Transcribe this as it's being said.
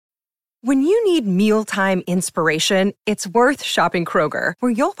When you need mealtime inspiration, it's worth shopping Kroger,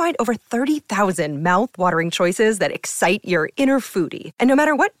 where you'll find over 30,000 mouth-watering choices that excite your inner foodie. And no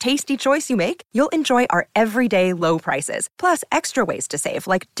matter what tasty choice you make, you'll enjoy our everyday low prices, plus extra ways to save,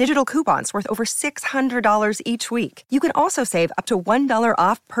 like digital coupons worth over $600 each week. You can also save up to $1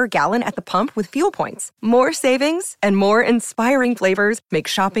 off per gallon at the pump with fuel points. More savings and more inspiring flavors make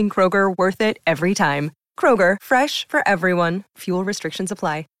shopping Kroger worth it every time. Kroger, fresh for everyone. Fuel restrictions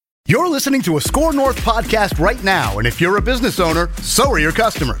apply. You're listening to a Score North podcast right now, and if you're a business owner, so are your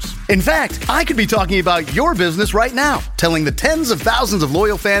customers. In fact, I could be talking about your business right now, telling the tens of thousands of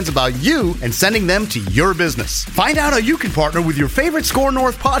loyal fans about you and sending them to your business. Find out how you can partner with your favorite Score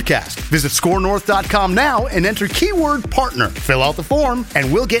North podcast. Visit scorenorth.com now and enter keyword partner. Fill out the form,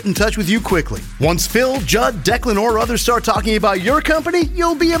 and we'll get in touch with you quickly. Once Phil, Judd, Declan, or others start talking about your company,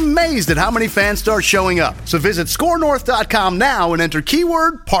 you'll be amazed at how many fans start showing up. So visit scorenorth.com now and enter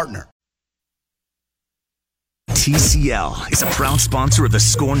keyword partner. TCL is a proud sponsor of the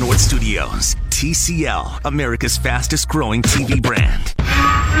Score North Studios. TCL, America's fastest growing TV brand.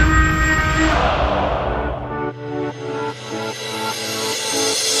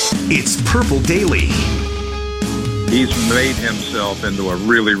 It's Purple Daily. He's made himself into a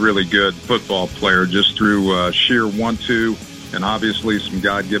really, really good football player just through sheer 1-2 and obviously some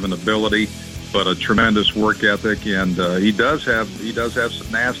God-given ability, but a tremendous work ethic. And he does have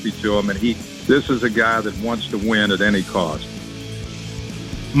some nasty to him, and this is a guy that wants to win at any cost.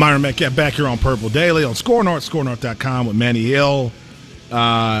 Myron Metcalf back here on Purple Daily on Score North, scorenorth.com with Manny Hill.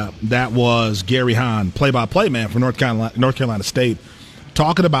 That was Gary Hahn, play-by-play man for North Carolina State,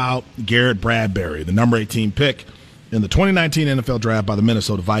 talking about Garrett Bradbury, the number 18 pick in the 2019 NFL Draft by the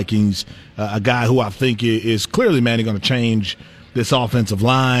Minnesota Vikings, a guy who I think is clearly, Manny, going to change this offensive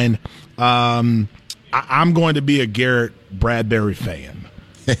line. I'm going to be a Garrett Bradbury fan.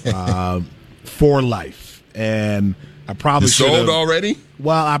 For life, and I probably sold already.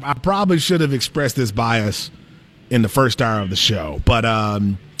 Well, I probably should have expressed this bias in the first hour of the show, but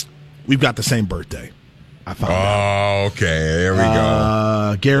we've got the same birthday. I found out. Okay, there we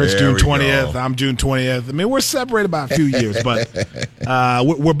go. Garrett's June 20th. I'm June 20th. I mean, we're separated by a few years, but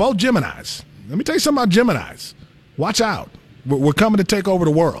we're both Geminis. Let me tell you something about Geminis. Watch out. We're coming to take over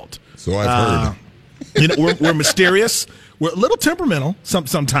the world. So I've heard. We're mysterious. We're a little temperamental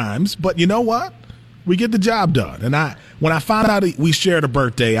sometimes, but you know what? We get the job done. And when I found out we shared a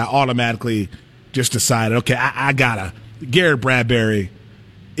birthday, I automatically just decided, okay, I gotta Garrett Bradbury.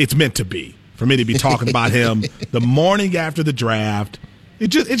 It's meant to be for me to be talking about him the morning after the draft.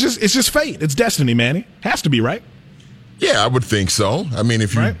 It's just fate. It's destiny, Manny. Has to be, right? Yeah, I would think so. I mean,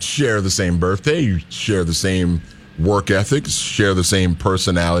 if you share the same birthday, you share the same work ethics, share the same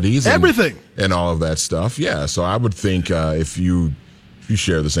personalities, everything, and all of that stuff. Yeah, so I would think if you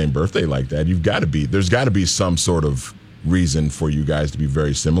share the same birthday like that, there's got to be some sort of reason for you guys to be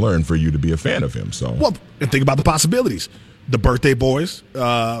very similar and for you to be a fan of him. So, well, and think about the possibilities. The Birthday Boys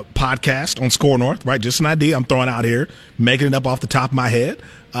podcast on Score North, right? Just an idea I'm throwing out here, making it up off the top of my head.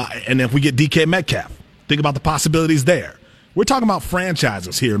 And then if we get DK Metcalf, think about the possibilities there. We're talking about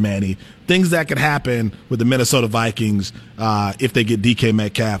franchises here, Manny. Things that could happen with the Minnesota Vikings if they get DK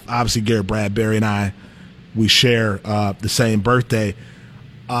Metcalf. Obviously, Garrett Bradbury and I, we share the same birthday.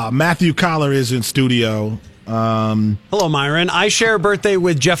 Matthew Collar is in studio. Hello, Myron. I share a birthday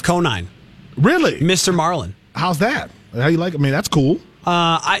with Jeff Conine. Really? Mr. Marlin. How's that? How you like it? I mean, that's cool.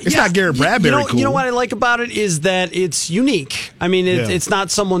 It's not Garrett Bradbury cool. You know what I like about it is that it's unique. I mean, it's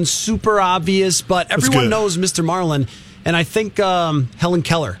not someone super obvious, but everyone knows Mr. Marlin. And I think Helen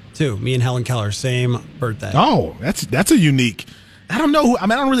Keller, too. Me and Helen Keller, same birthday. Oh, that's a unique. I don't know. I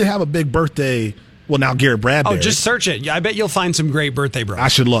don't really have a big birthday. Well, now Garrett Bradbury. Oh, just search it. I bet you'll find some great birthday bros. I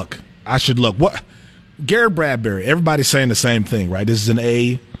should look. What? Garrett Bradbury, everybody's saying the same thing, right? This is an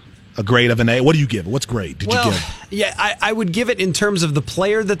A, a grade of an A. What do you give it? What's grade? You give? Yeah, I would give it in terms of the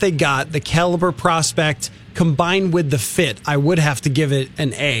player that they got, the caliber prospect, combined with the fit. I would have to give it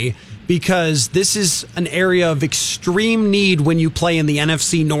an A, because this is an area of extreme need when you play in the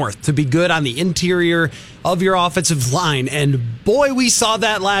NFC North to be good on the interior of your offensive line. And boy, we saw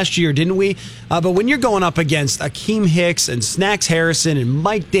that last year, didn't we? But when you're going up against Akeem Hicks and Snacks Harrison and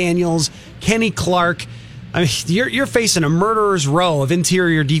Mike Daniels, Kenny Clark, I mean, you're facing a murderer's row of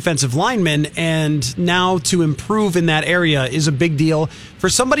interior defensive linemen, and now to improve in that area is a big deal. For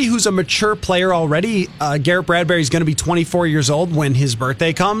somebody who's a mature player already, Garrett Bradbury is going to be 24 years old when his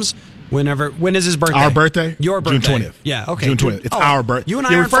birthday comes. When is his birthday? Our birthday? Your birthday. June 20th. Yeah, okay. June 20th. It's our birthday. You and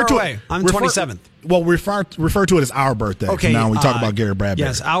I are far away. I'm 27th. Well, refer to it as our birthday. Okay. Now we talk about Garrett Bradbury.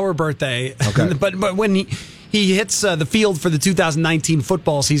 Yes, our birthday. Okay. but when he hits the field for the 2019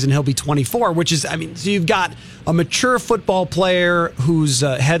 football season, he'll be 24, which is, so you've got a mature football player who's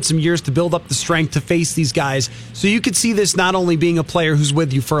had some years to build up the strength to face these guys. So you could see this not only being a player who's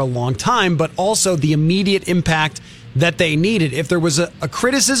with you for a long time, but also the immediate impact that they needed. If there was a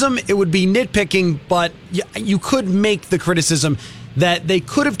criticism, it would be nitpicking, but you could make the criticism that they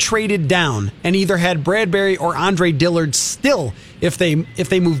could have traded down and either had Bradbury or Andre Dillard still if they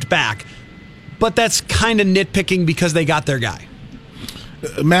moved back. But that's kind of nitpicking because they got their guy.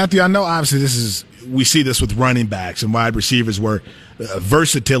 Matthew, I know obviously we see this with running backs and wide receivers where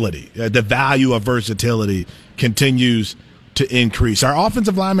versatility, the value of versatility continues to increase. Are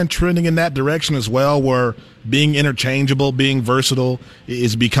offensive linemen trending in that direction as well, where being interchangeable, being versatile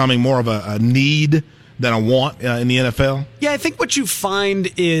is becoming more of a need than a want in the NFL? Yeah, I think what you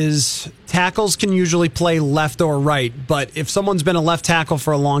find is tackles can usually play left or right, but if someone's been a left tackle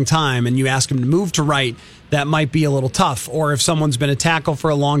for a long time and you ask them to move to right, that might be a little tough. Or if someone's been a tackle for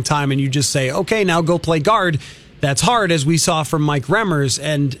a long time and you just say, okay, now go play guard, that's hard, as we saw from Mike Remmers.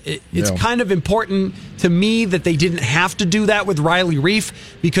 And it's kind of important to me that they didn't have to do that with Riley Reiff,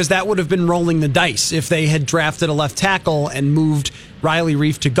 because that would have been rolling the dice if they had drafted a left tackle and moved Riley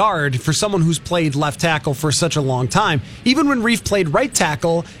Reiff to guard. For someone who's played left tackle for such a long time, even when Reiff played right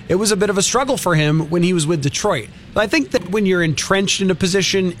tackle, it was a bit of a struggle for him when he was with Detroit. So I think that when you're entrenched in a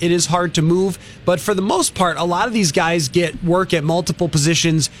position, it is hard to move. But for the most part, a lot of these guys get work at multiple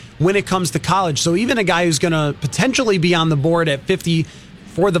positions when it comes to college. So even a guy who's going to potentially be on the board at 50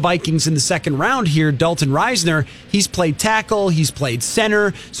 for the Vikings in the second round here, Dalton Reisner, he's played tackle, he's played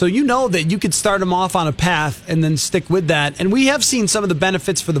center, so you know that you could start him off on a path and then stick with that. And we have seen some of the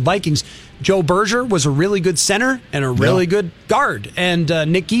benefits for the Vikings. Joe Berger was a really good center and a really good guard, and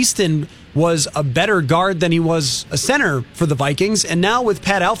Nick Easton was a better guard than he was a center for the Vikings. And now with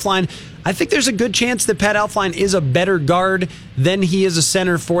Pat Elflein, I think there's a good chance that Pat Elflein is a better guard than he is a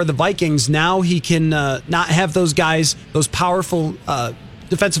center for the Vikings. Now he can not have those guys, those powerful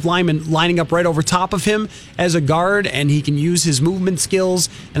defensive linemen lining up right over top of him as a guard, and he can use his movement skills.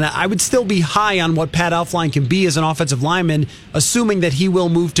 And I would still be high on what Pat Elflein can be as an offensive lineman, assuming that he will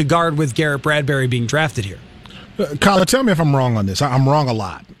move to guard with Garrett Bradbury being drafted here. Colin, tell me if I'm wrong on this. I'm wrong a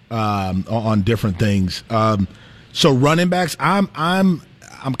lot on different things. So running backs, I'm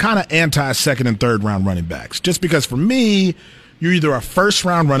kind of anti second and third round running backs, just because for me, you're either a first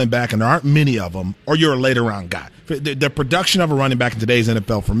round running back, and there aren't many of them, or you're a later round guy. The production of a running back in today's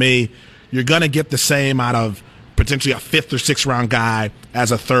NFL, for me, you're going to get the same out of potentially a fifth or sixth round guy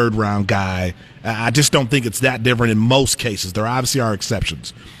as a third round guy. I just don't think it's that different in most cases. There obviously are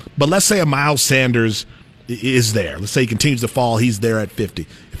exceptions. But let's say a Miles Sanders is there. Let's say he continues to fall. He's there at 50.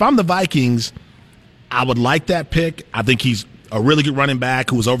 If I'm the Vikings, I would like that pick. I think he's a really good running back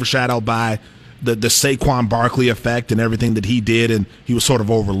who was overshadowed by the Saquon Barkley effect and everything that he did, and he was sort of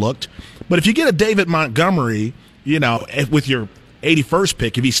overlooked. But if you get a David Montgomery, with your 81st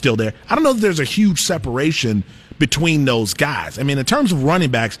pick, if he's still there, I don't know that there's a huge separation between those guys. I mean, in terms of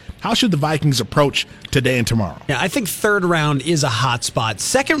running backs, how should the Vikings approach today and tomorrow? Yeah, I think third round is a hot spot.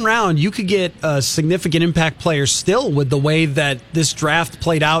 Second round, you could get a significant impact player still with the way that this draft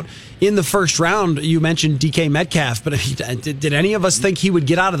played out. In the first round, you mentioned DK Metcalf, but did any of us think he would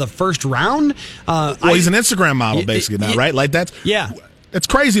get out of the first round? He's an Instagram model, basically, now, right? Like it's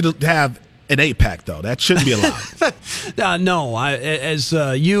crazy to have an 8-pack, though. That shouldn't be allowed. No, as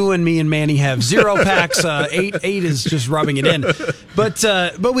you and me and Manny have 0 packs, 8 is just rubbing it in. But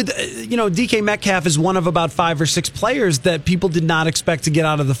with DK Metcalf is one of about 5 or 6 players that people did not expect to get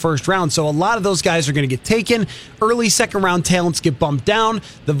out of the first round. So a lot of those guys are going to get taken. Early second round talents get bumped down.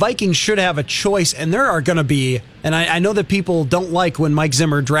 The Vikings should have a choice, and there are going to be. And I know that people don't like when Mike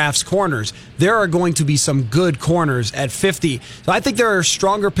Zimmer drafts corners. There are going to be some good corners at 50. So I think there are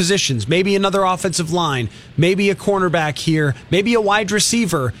stronger positions, maybe another offensive line, maybe a cornerback here, maybe a wide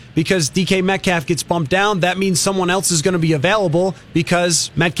receiver, because DK Metcalf gets bumped down. That means someone else is going to be available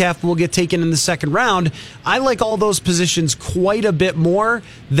because Metcalf will get taken in the second round. I like all those positions quite a bit more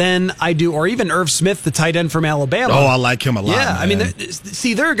than I do, or even Irv Smith, the tight end from Alabama. Oh, I like him a lot. Yeah, man. I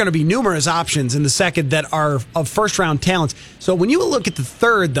mean, there are going to be numerous options in the second that are of first-round talents. So when you look at the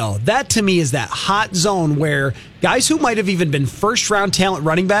third, though, that to me is that hot zone where guys who might have even been first-round talent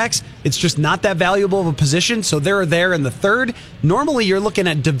running backs, it's just not that valuable of a position, so they're there in the third. Normally, you're looking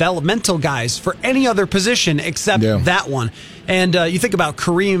at developmental guys for any other position except that one. And you think about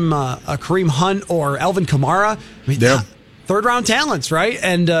Kareem Hunt or Alvin Kamara. I mean, third-round talents, right?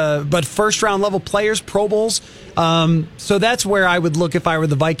 And but first-round level players, Pro Bowls. So that's where I would look if I were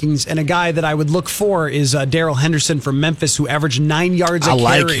the Vikings. And a guy that I would look for is Darrell Henderson from Memphis, who averaged 9 yards a carry.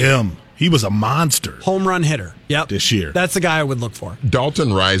 I like him. He was a monster. Home run hitter. Yep. This year. That's the guy I would look for. Dalton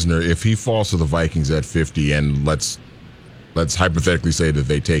Reisner, if he falls to the Vikings at 50, and let's hypothetically say that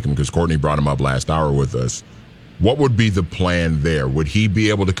they take him because Courtney brought him up last hour with us, what would be the plan there? Would he be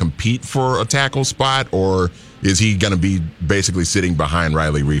able to compete for a tackle spot, or is he going to be basically sitting behind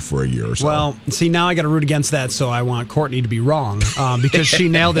Riley Reif for a year or so? Well, see, now I got to root against that, so I want Courtney to be wrong because she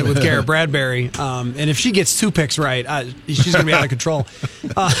nailed it with Garrett Bradbury. And if she gets 2 picks right, she's going to be out of control.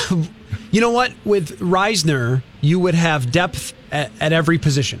 You know what? With Reisner, you would have depth at every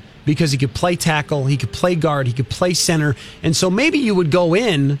position because he could play tackle, he could play guard, he could play center. And so maybe you would go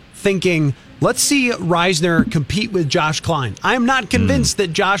in thinking, let's see Reisner compete with Josh Klein. I am not convinced that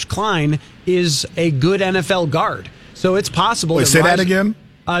Josh Klein is a good NFL guard. So it's possible. Wait, say that again?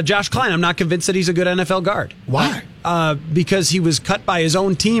 Josh Klein, I'm not convinced that he's a good NFL guard. Why? Because he was cut by his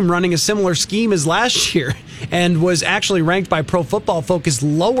own team running a similar scheme as last year and was actually ranked by Pro Football Focus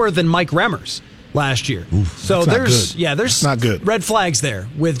lower than Mike Remmers last year. Oof, so there's not good. Red flags there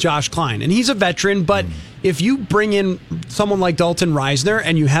with Josh Klein. And he's a veteran, but if you bring in someone like Dalton Reisner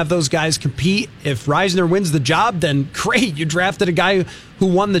and you have those guys compete, if Reisner wins the job, then great, you drafted a guy who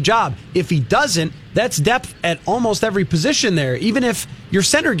won the job. If he doesn't, that's depth at almost every position there. Even if your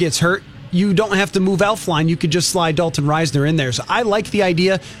center gets hurt, you don't have to move Elflein. You could just slide Dalton Reisner in there. So I like the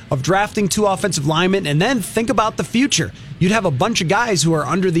idea of drafting 2 offensive linemen and then think about the future. You'd have a bunch of guys who are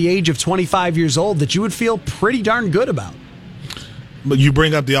under the age of 25 years old that you would feel pretty darn good about. But you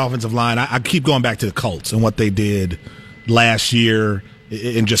bring up the offensive line. I keep going back to the Colts and what they did last year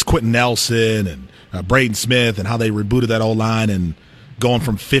and just Quentin Nelson and Braden Smith and how they rebooted that O-line and going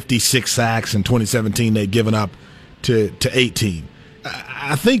from 56 sacks in 2017 they'd given up to 18.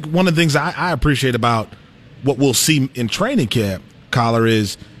 I think one of the things I appreciate about what we'll see in training camp, Collar,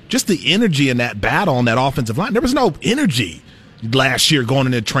 is just the energy in that battle on that offensive line. There was no energy last year going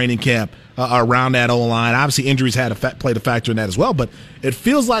into training camp around that O-line. Obviously, injuries played a factor in that as well, but it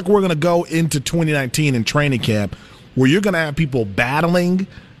feels like we're going to go into 2019 in training camp where you're going to have people battling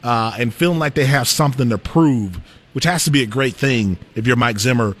and feeling like they have something to prove, which has to be a great thing if you're Mike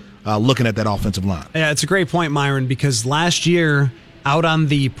Zimmer looking at that offensive line. Yeah, it's a great point, Myron, because last year out on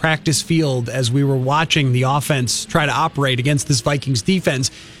the practice field as we were watching the offense try to operate against this Vikings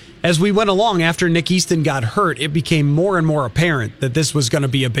defense, as we went along after Nick Easton got hurt, it became more and more apparent that this was going to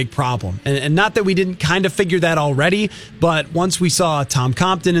be a big problem. And not that we didn't kind of figure that already, but once we saw Tom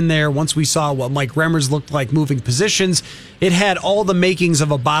Compton in there, once we saw what Mike Remmers looked like moving positions, it had all the makings of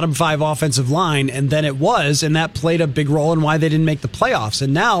a bottom 5 offensive line, and then it was, and that played a big role in why they didn't make the playoffs.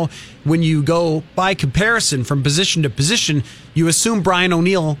 And now, when you go by comparison from position to position, you assume Brian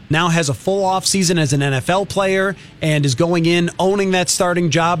O'Neill now has a full offseason as an NFL player and is going in, owning that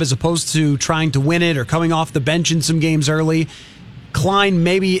starting job as opposed to trying to win it or coming off the bench in some games early. Klein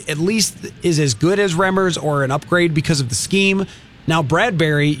maybe at least is as good as Remmers or an upgrade because of the scheme. Now,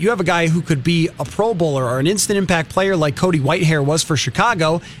 Bradbury, you have a guy who could be a Pro Bowler or an instant impact player like Cody Whitehair was for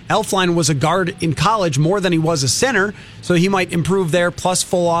Chicago. Elflein was a guard in college more than he was a center, so he might improve there, plus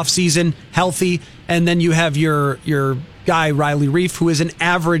full offseason, healthy. And then you have your guy, Riley Reif, who is an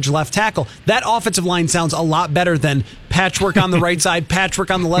average left tackle. That offensive line sounds a lot better than patchwork on the right side,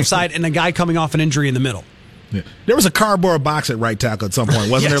 patchwork on the left side, and a guy coming off an injury in the middle. Yeah. There was a cardboard box at right tackle at some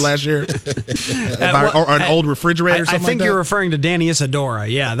point, wasn't there last year? Or an old refrigerator or something I think like you're that? referring to Danny Isadora.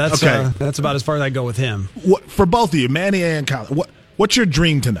 Yeah, that's okay. That's about as far as I go with him. For both of you, Manny and Colin, what's your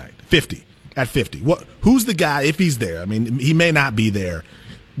dream tonight? 50. At 50. Who's the guy, if he's there? I mean, he may not be there,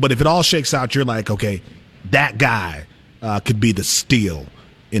 but if it all shakes out, you're like, okay, that guy could be the steal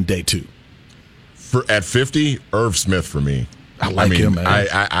in day 2. At 50, Irv Smith for me. I like him, man.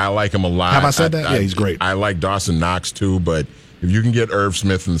 I like him a lot. Have I said that? Yeah, he's great. I like Dawson Knox too, but if you can get Irv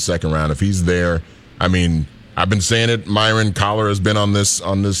Smith in the second round, if he's there, I mean, I've been saying it. Myron Collar has been in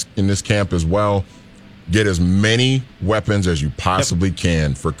this camp as well. Get as many weapons as you possibly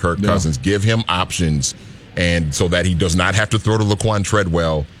can for Kirk Cousins. Give him options, and so that he does not have to throw to Laquan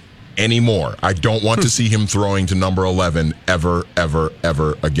Treadwell anymore. I don't want to see him throwing to number 11 ever, ever,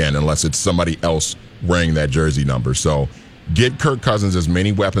 ever again, unless it's somebody else wearing that jersey number. So get Kirk Cousins as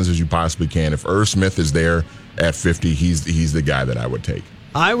many weapons as you possibly can. If Irv Smith is there at 50, he's the guy that I would take.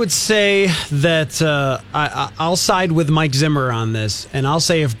 I would say that I'll side with Mike Zimmer on this, and I'll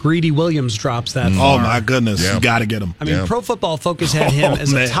say if Greedy Williams drops that far. Oh, my goodness. You got to get him. I mean, Pro Football Focus had him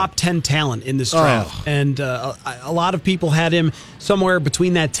as a top 10 talent in this draft, and a lot of people had him somewhere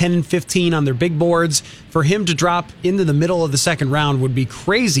between that 10 and 15 on their big boards. for him to drop into the middle of the second round would be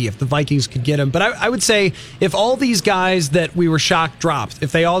crazy if the Vikings could get him. But I would say if all these guys that we were shocked dropped,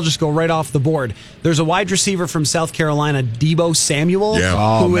 if they all just go right off the board, there's a wide receiver from South Carolina, Deebo Samuel,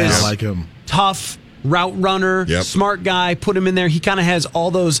 who is I like him. Tough, route runner, smart guy. Put him in there. He kind of has all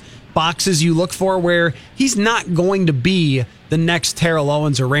those boxes you look for, where he's not going to be the next Terrell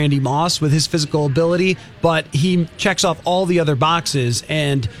Owens or Randy Moss with his physical ability, but he checks off all the other boxes,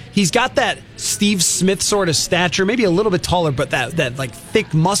 and he's got that Steve Smith sort of stature, maybe a little bit taller, but that like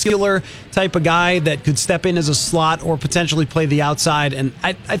thick, muscular type of guy that could step in as a slot or potentially play the outside. And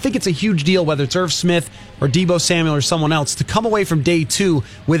I think it's a huge deal, whether it's Irv Smith or Deebo Samuel or someone else, to come away from day two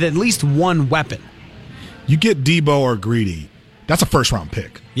with at least one weapon. You get Deebo or Greedy, that's a first-round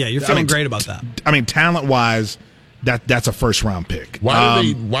pick. Yeah, you're feeling great about that. I mean, talent-wise, that's a first-round pick. Why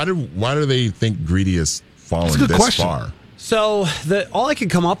do they think Greedy is falling this far? So all I could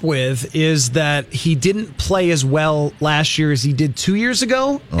come up with is that he didn't play as well last year as he did 2 years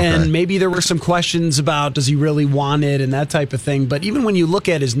ago, and maybe there were some questions about does he really want it and that type of thing. But even when you look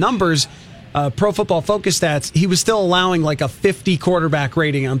at his numbers, Pro Football Focus stats, he was still allowing like a 50 quarterback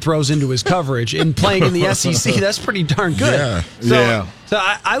rating on throws into his coverage. And playing in the SEC, that's pretty darn good. So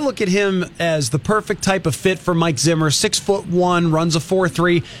I look at him as the perfect type of fit for Mike Zimmer. 6'1", runs a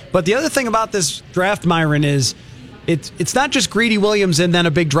 4.3. But the other thing about this draft, Myron, is it's not just Greedy Williams and then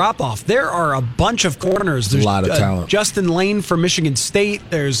a big drop-off. There are a bunch of corners. There's a lot of talent. Justin Lane from Michigan State.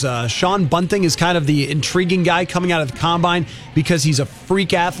 There's Sean Bunting is kind of the intriguing guy coming out of the combine because he's a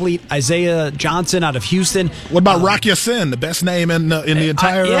freak athlete. Isaiah Johnson out of Houston. What about Rock Ya-Sin, the best name in the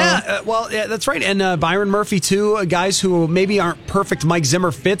entire... Yeah, that's right. And Byron Murphy, too, guys who maybe aren't perfect Mike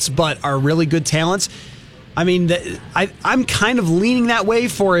Zimmer fits, but are really good talents. I mean, I'm kind of leaning that way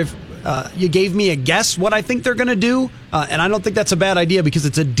for if you gave me a guess what I think they're going to do, and I don't think that's a bad idea because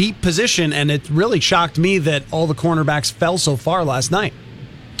it's a deep position, and it really shocked me that all the cornerbacks fell so far last night.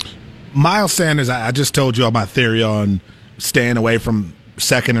 Miles Sanders, I just told you all my theory on staying away from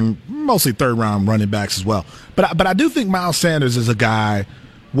second and mostly third round running backs as well. But I do think Miles Sanders is a guy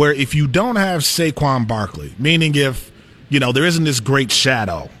where if you don't have Saquon Barkley, meaning if there isn't this great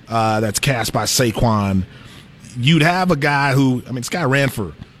shadow that's cast by Saquon, you'd have a guy who, this guy ran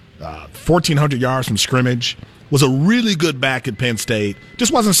for 1,400 yards from scrimmage, was a really good back at Penn State,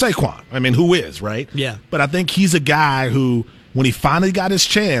 just wasn't Saquon. Who is, right? Yeah. But I think he's a guy who, when he finally got his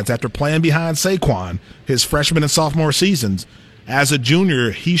chance after playing behind Saquon his freshman and sophomore seasons, as a junior,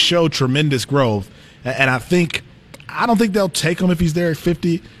 he showed tremendous growth. And I don't think they'll take him if he's there at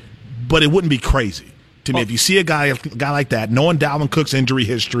 50, but it wouldn't be crazy to me. If you see a guy like that, knowing Dalvin Cook's injury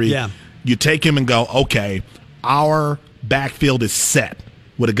history, you take him and go, okay, our backfield is set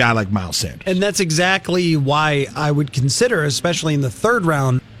with a guy like Miles Sanders. And that's exactly why I would consider, especially in the third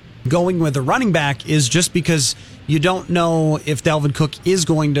round, going with a running back, is just because you don't know if Dalvin Cook is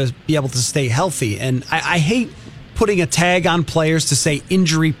going to be able to stay healthy. And I hate putting a tag on players to say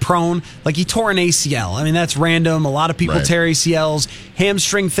injury prone. Like he tore an ACL. That's random. A lot of people tear ACLs.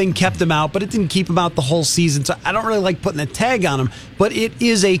 Hamstring thing kept him out, but it didn't keep him out the whole season. So I don't really like putting a tag on him, but it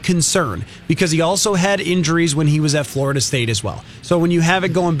is a concern because he also had injuries when he was at Florida State as well. So when you have it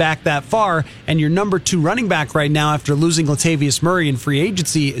going back that far and your number 2 running back right now after losing Latavius Murray in free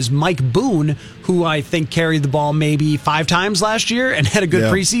agency is Mike Boone, who I think carried the ball maybe 5 times last year and had a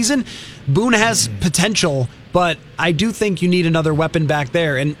good preseason. Boone has potential, but I do think you need another weapon back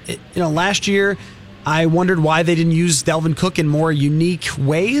there. And last year I wondered why they didn't use Dalvin Cook in more unique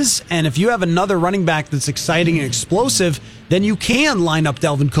ways. And if you have another running back that's exciting and explosive, then you can line up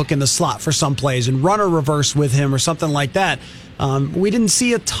Dalvin Cook in the slot for some plays and run a reverse with him or something like that. We didn't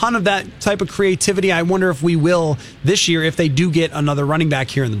see a ton of that type of creativity. I wonder if we will this year if they do get another running back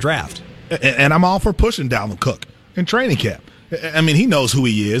here in the draft. And I'm all for pushing Dalvin Cook in training camp. He knows who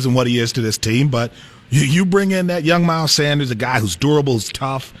he is and what he is to this team, but you bring in that young Miles Sanders, a guy who's durable, who's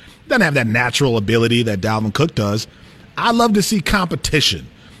tough, doesn't have that natural ability that Dalvin Cook does. I love to see competition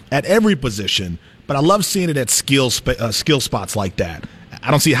at every position, but I love seeing it at skill spots like that. I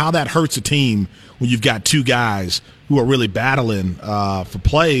don't see how that hurts a team when you've got 2 guys who are really battling for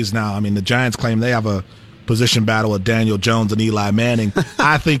plays now. The Giants claim they have a position battle with Daniel Jones and Eli Manning.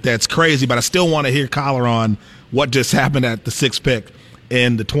 I think that's crazy, but I still want to hear Collar on what just happened at the 6th pick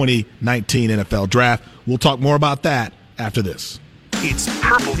in the 2019 NFL Draft. We'll talk more about that after this. It's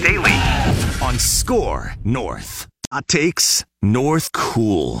Purple Daily on Score North. Hot takes, North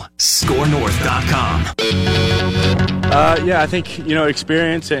cool. ScoreNorth.com. I think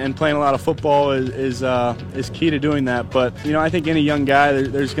experience and playing a lot of football is key to doing that. But I think any young guy,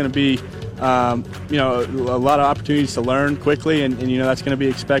 there's going to be a lot of opportunities to learn quickly, and that's going to be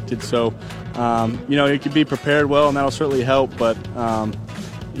expected. So you could be prepared well, and that'll certainly help. But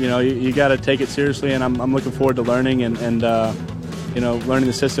you got to take it seriously, and I'm looking forward to learning and learning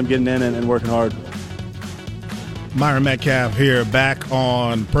the system, getting in and working hard. Myron Metcalf here, back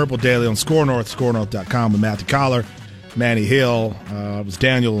on Purple Daily on SKOR North, SKORNorth.com with Matthew Collar, Manny Hill. It was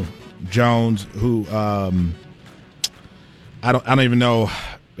Daniel Jones, who I don't even know.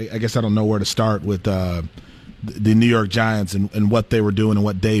 I guess I don't know where to start with the New York Giants and what they were doing and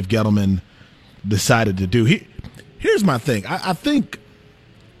what Dave Gettleman decided to do. Here's my thing. I think,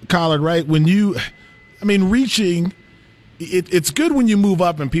 Collard, right, reaching, it's good when you move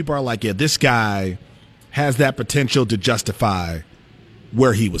up and people are like, yeah, this guy has that potential to justify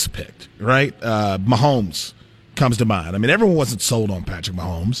where he was picked, right? Mahomes comes to mind. I mean, everyone wasn't sold on Patrick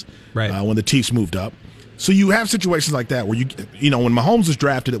Mahomes when the Chiefs moved up. So you have situations like that where when Mahomes was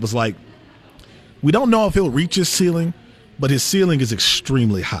drafted, it was like, we don't know if he'll reach his ceiling, but his ceiling is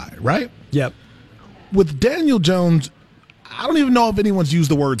extremely high, right? Yep. With Daniel Jones, I don't even know if anyone's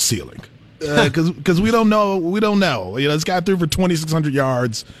used the word ceiling because we don't know. We don't know. This guy threw for 2,600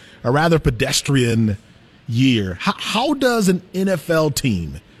 yards, a rather pedestrian year. How does an NFL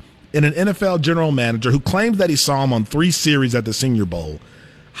team and an NFL general manager who claims that he saw him on 3 series at the Senior Bowl,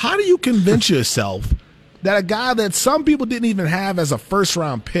 how do you convince yourself that a guy that some people didn't even have as a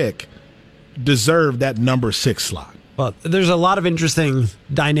first-round pick deserved that number 6 slot? Well, there's a lot of interesting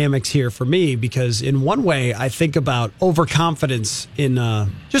dynamics here for me because in one way I think about overconfidence in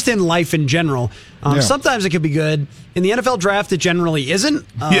just in life in general. Sometimes it could be good. In the NFL draft, it generally isn't.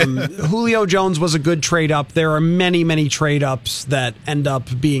 Julio Jones was a good trade up. There are many, many trade ups that end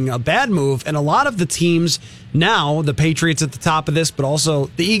up being a bad move. And a lot of the teams now, the Patriots at the top of this, but also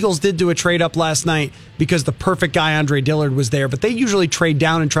the Eagles did do a trade up last night because the perfect guy, Andre Dillard, was there. But they usually trade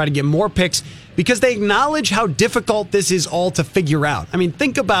down and try to get more picks because they acknowledge how difficult this is all to figure out. I mean,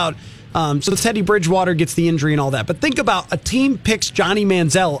 think about so Teddy Bridgewater gets the injury and all that. But think about a team picks Johnny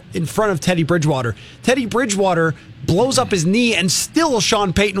Manziel in front of Teddy Bridgewater. Teddy Bridgewater blows up his knee and still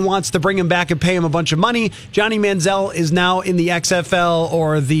Sean Payton wants to bring him back and pay him a bunch of money. Johnny Manziel is now in the XFL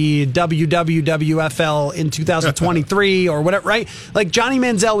or the WWWFL in 2023 or whatever, right? Like Johnny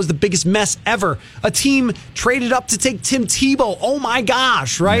Manziel was the biggest mess ever. A team traded up to take Tim Tebow. Oh my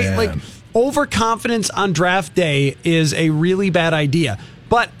gosh, right? Man. Like overconfidence on draft day is a really bad idea.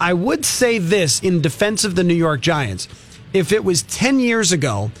 But I would say this in defense of the New York Giants. If it was 10 years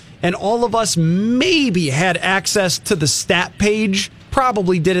ago and all of us maybe had access to the stat page,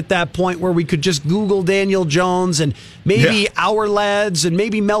 probably did at that point where we could just Google Daniel Jones and maybe our lads and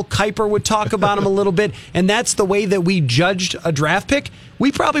maybe Mel Kiper would talk about him a little bit. And that's the way that we judged a draft pick.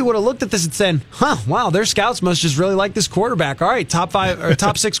 We probably would have looked at this and said, wow, their scouts must just really like this quarterback. All right, top 5 or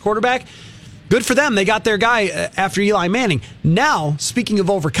top 6 quarterback. Good for them. They got their guy after Eli Manning. Now, speaking of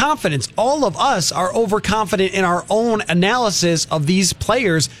overconfidence, all of us are overconfident in our own analysis of these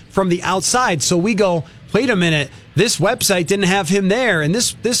players from the outside. So we go, wait a minute, this website didn't have him there, and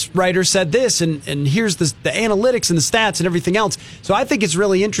this writer said this, and here's the analytics and the stats and everything else. So I think it's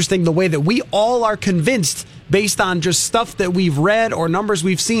really interesting the way that we all are convinced, based on just stuff that we've read or numbers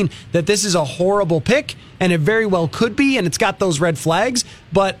we've seen, that this is a horrible pick, and it very well could be, and it's got those red flags.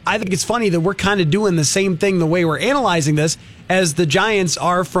 But I think it's funny that we're kind of doing the same thing the way we're analyzing this as the Giants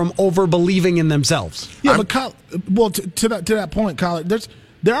are from over-believing in themselves. Yeah, but to that point, Colin,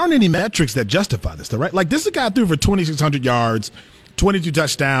 there aren't any metrics that justify this, though, right? Like, this is a guy threw for 2,600 yards, 22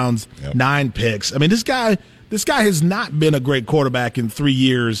 touchdowns, 9 picks. I mean, this guy has not been a great quarterback in 3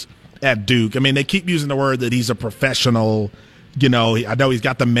 years at Duke. I mean, they keep using the word that he's a professional. I know he's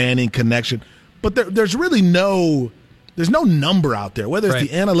got the Manning connection. But there's really no number out there, whether it's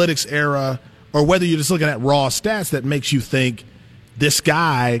the analytics era or whether you're just looking at raw stats that makes you think this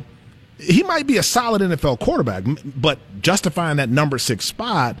guy, he might be a solid NFL quarterback, but justifying that number 6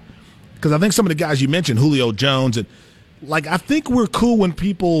 spot, because I think some of the guys you mentioned, Julio Jones, and I think we're cool when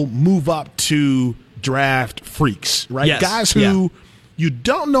people move up to draft freaks, right? Yes. Guys who you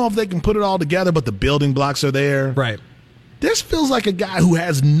don't know if they can put it all together, but the building blocks are there. Right. This feels like a guy who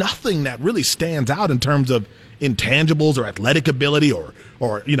has nothing that really stands out in terms of intangibles or athletic ability or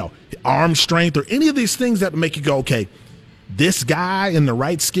arm strength or any of these things that make you go, okay, this guy in the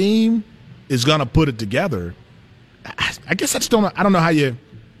right scheme is going to put it together. I guess I don't know how you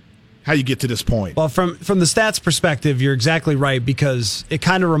get to this point. Well, from the stats perspective, you're exactly right, because it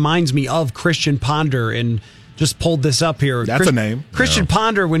kind of reminds me of Christian Ponder, and just pulled this up here. That's a name. Christian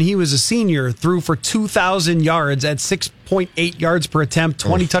Ponder, when he was a senior, threw for 2,000 yards at 6.8 4.8 yards per attempt,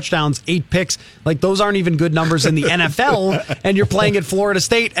 20 touchdowns, 8 picks. Like, those aren't even good numbers in the NFL, and you're playing at Florida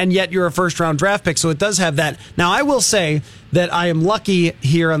State, and yet you're a first-round draft pick, so it does have that. Now, I will say that I am lucky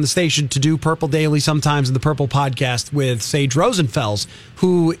here on the station to do Purple Daily sometimes in the Purple Podcast with Sage Rosenfels,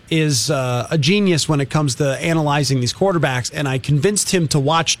 who is a genius when it comes to analyzing these quarterbacks, and I convinced him to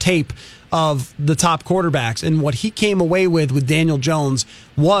watch tape of the top quarterbacks, and what he came away with Daniel Jones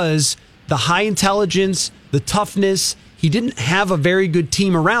was the high intelligence, the toughness. He didn't have a very good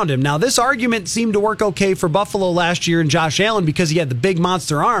team around him. Now, this argument seemed to work okay for Buffalo last year and Josh Allen because he had the big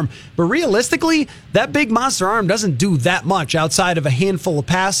monster arm. But realistically, that big monster arm doesn't do that much outside of a handful of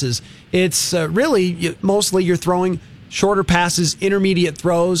passes. It's really mostly you're throwing shorter passes, intermediate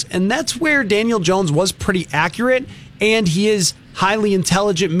throws, and that's where Daniel Jones was pretty accurate, and he is highly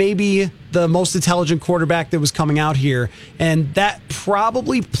intelligent, maybe the most intelligent quarterback that was coming out here, and that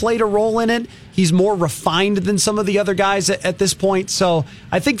probably played a role in it. He's more refined than some of the other guys at this point, so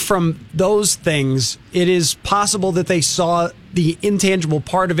I think from those things, it is possible that they saw the intangible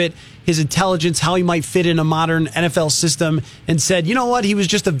part of it, his intelligence, how he might fit in a modern NFL system, and said, you know what, he was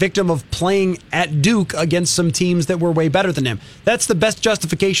just a victim of playing at Duke against some teams that were way better than him. That's the best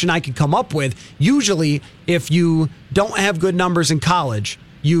justification I could come up with. Usually, if you don't have good numbers in college,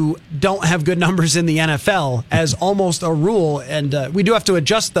 you don't have good numbers in the NFL as almost a rule, and we do have to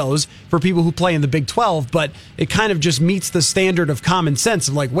adjust those for people who play in the Big 12, but it kind of just meets the standard of common sense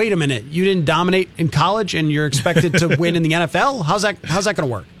of like, wait a minute, you didn't dominate in college and you're expected to win in the NFL? How's that going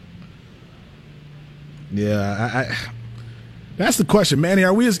to work? Yeah, that's the question, Manny.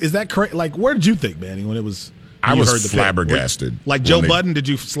 Is that correct? Like, where did you think, Manny, when it was? I was flabbergasted. Like Joe Budden, did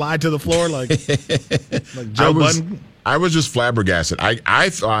you slide to the floor like Joe Budden? I was just flabbergasted. I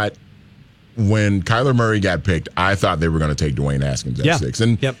thought when Kyler Murray got picked, I thought they were going to take Dwayne Haskins at 6.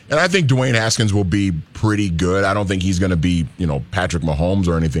 And I think Dwayne Haskins will be pretty good. I don't think he's going to be, Patrick Mahomes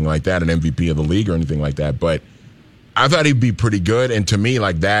or anything like that, an MVP of the league or anything like that. But I thought he'd be pretty good. And to me,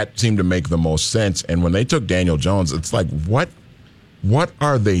 like, that seemed to make the most sense. And when they took Daniel Jones, it's like, what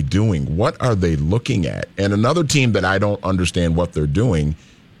are they doing? What are they looking at? And another team that I don't understand what they're doing,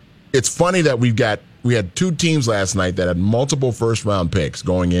 it's funny that we had 2 teams last night that had multiple first-round picks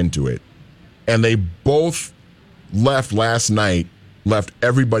going into it, and they both left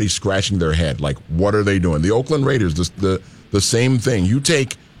everybody scratching their head. Like, what are they doing? The Oakland Raiders, the same thing. You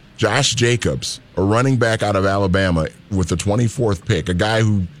take Josh Jacobs, a running back out of Alabama, with the 24th pick, a guy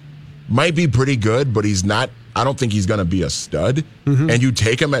who might be pretty good, but he's not. I don't think he's going to be a stud. Mm-hmm. And you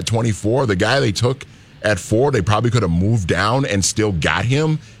take him at 24, the guy they took at 4, they probably could have moved down and still got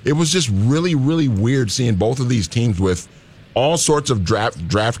him. It was just really, really weird seeing both of these teams with all sorts of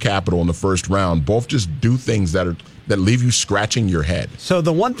draft capital in the first round, both just do things that leave you scratching your head. So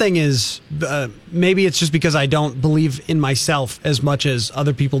the one thing is, maybe it's just because I don't believe in myself as much as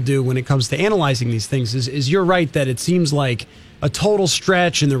other people do when it comes to analyzing these things, is you're right that it seems like a total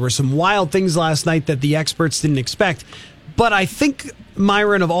stretch, and there were some wild things last night that the experts didn't expect. But I think,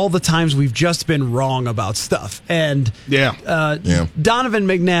 Myron, of all the times we've just been wrong about stuff. And Donovan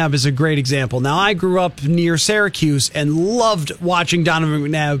McNabb is a great example. Now, I grew up near Syracuse and loved watching Donovan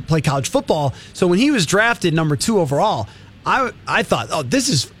McNabb play college football. So when he was drafted number 2 overall, I thought, oh, this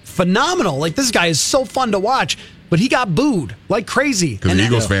is phenomenal. Like, this guy is so fun to watch. But he got booed like crazy. Because the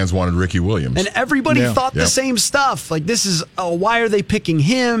Eagles fans wanted Ricky Williams. And everybody thought the same stuff. Like, this is, why are they picking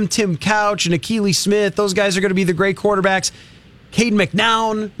him, Tim Couch, and Akili Smith? Those guys are going to be the great quarterbacks. Cade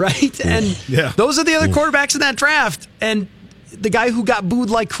McNown, right? And those are the other quarterbacks in that draft. And the guy who got booed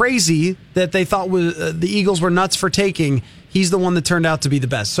like crazy that they thought was the Eagles were nuts for taking, he's the one that turned out to be the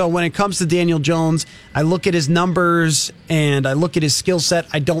best. So when it comes to Daniel Jones, I look at his numbers and I look at his skill set.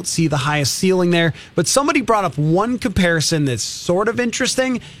 I don't see the highest ceiling there. But somebody brought up one comparison that's sort of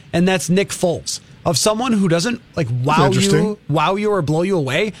interesting, and that's Nick Foles. Of someone who doesn't like wow you or blow you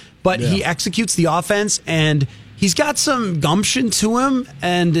away, but he executes the offense, and he's got some gumption to him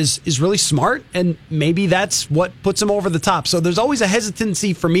and is really smart, and maybe that's what puts him over the top. So there's always a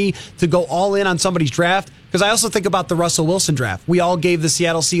hesitancy for me to go all in on somebody's draft, because I also think about the Russell Wilson draft. We all gave the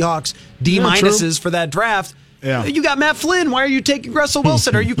Seattle Seahawks D-minuses for that draft. Yeah. You got Matt Flynn. Why are you taking Russell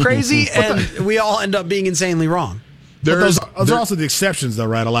Wilson? Are you crazy? And we all end up being insanely wrong. Those are also the exceptions, though,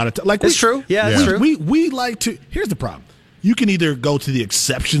 right? A lot of like it's true. Yeah, it's true. We like to. Here's the problem. You can either go to the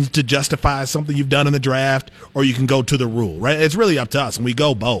exceptions to justify something you've done in the draft, or you can go to the rule, right? It's really up to us, and we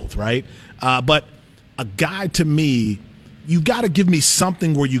go both, right? But a guy, to me, you got to give me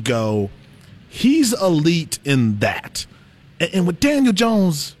something where you go, he's elite in that. And with Daniel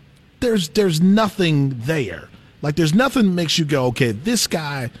Jones, there's nothing there. Like, there's nothing that makes you go, okay, this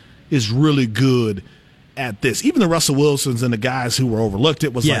guy is really good at this. Even the Russell Wilsons and the guys who were overlooked,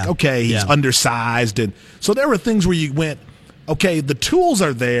 it was like, okay, he's undersized. And so there were things where you went, okay, the tools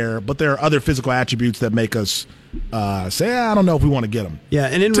are there, but there are other physical attributes that make us say, I don't know if we want to get him. Yeah,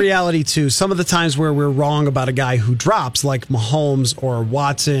 and in reality, too, some of the times where we're wrong about a guy who drops, like Mahomes or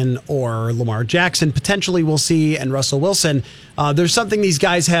Watson or Lamar Jackson, potentially we'll see, and Russell Wilson, there's something these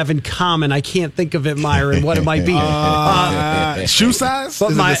guys have in common. I can't think of it, Myron, what it might be. Shoe size?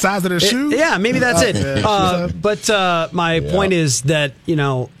 Is it the size of their shoe? Yeah, maybe that's it. But my point is that,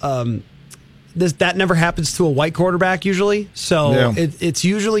 that never happens to a white quarterback usually, so it's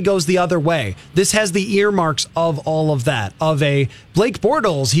usually goes the other way. This has the earmarks of all of that. Of a Blake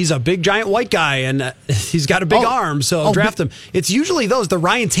Bortles, he's a big giant white guy and he's got a big arm, so draft him. It's usually those. The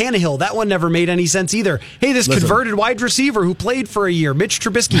Ryan Tannehill, that one never made any sense either. Hey, this converted wide receiver who played for a year, Mitch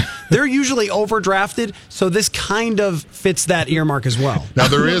Trubisky, they're usually overdrafted, so this kind of fits that earmark as well. Now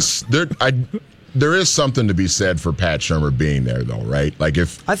there is something to be said for Pat Shurmur being there, though, right? Like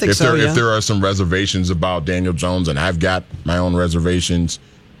if there are some reservations about Daniel Jones, and I've got my own reservations,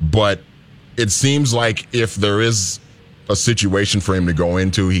 but it seems like if there is a situation for him to go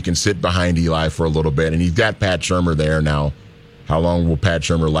into, he can sit behind Eli for a little bit, and he's got Pat Shurmur there now. How long will Pat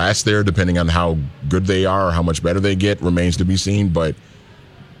Shurmur last there, depending on how good they are or how much better they get, remains to be seen, but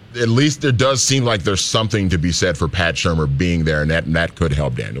at least there does seem like there's something to be said for Pat Shurmur being there, and that could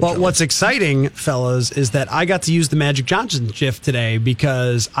help Daniel Jones. What's exciting, fellas, is that I got to use the Magic Johnson GIF today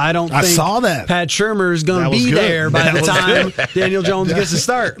because I saw that Pat Shurmur is going to be there by the time Daniel Jones gets to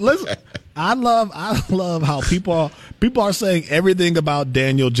start. Listen, I love how people are saying everything about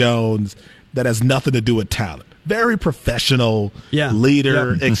Daniel Jones that has nothing to do with talent. Very professional,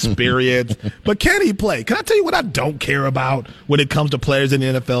 leader, experience. But can he play? Can I tell you what I don't care about when it comes to players in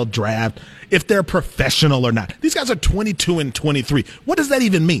the NFL draft? If they're professional or not. These guys are 22 and 23. What does that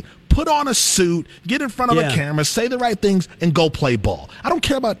even mean? Put on a suit, get in front of a camera, say the right things, and go play ball. I don't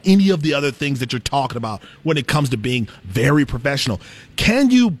care about any of the other things that you're talking about when it comes to being very professional. Can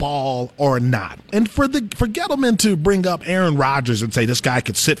you ball or not? And for Gettleman to bring up Aaron Rodgers and say this guy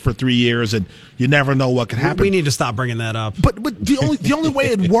could sit for 3 years and you never know what could happen. We need to stop bringing that up. But the only way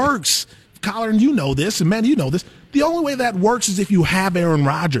it works, Collar, and you know this, and man, you know this, the only way that works is if you have Aaron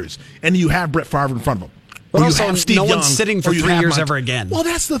Rodgers and you have Brett Favre in front of him. But also, no one's sitting for 3 years ever again. Well,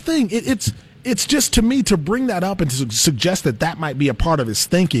 that's the thing. It's just, to me, to bring that up and to suggest that might be a part of his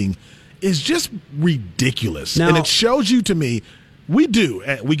thinking is just ridiculous. Now, and it shows you, to me, we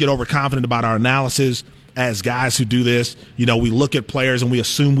get overconfident about our analysis as guys who do this. We look at players and we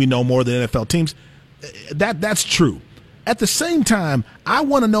assume we know more than NFL teams. That's true. At the same time, I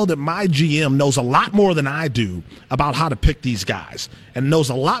want to know that my GM knows a lot more than I do about how to pick these guys and knows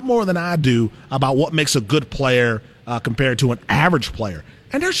a lot more than I do about what makes a good player compared to an average player.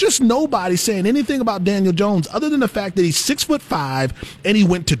 And there's just nobody saying anything about Daniel Jones other than the fact that he's 6'5" and he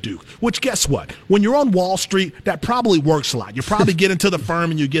went to Duke. Which, guess what? When you're on Wall Street, that probably works a lot. You probably get into the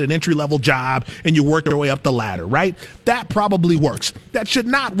firm and you get an entry-level job and you work your way up the ladder, right? That probably works. That should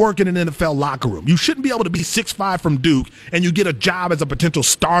not work in an NFL locker room. You shouldn't be able to be 6'5" from Duke and you get a job as a potential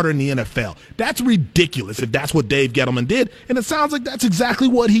starter in the NFL. That's ridiculous if that's what Dave Gettleman did. And it sounds like that's exactly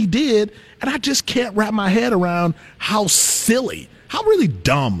what he did. And I just can't wrap my head around how silly, how really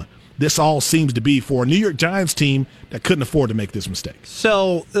dumb this all seems to be for a New York Giants team that couldn't afford to make this mistake.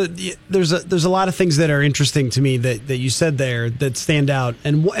 So there's a lot of things that are interesting to me that you said there that stand out,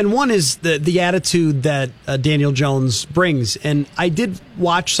 and one is the attitude that Daniel Jones brings. And I did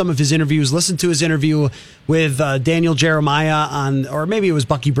watch some of his interviews, listen to his interview with Daniel Jeremiah or maybe it was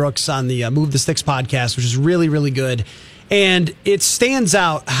Bucky Brooks on the Move the Sticks podcast, which is really, really good. And it stands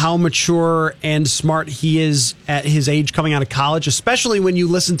out how mature and smart he is at his age coming out of college, especially when you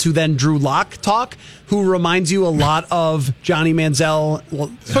listen to then Drew Lock talk, who reminds you a lot of Johnny Manziel,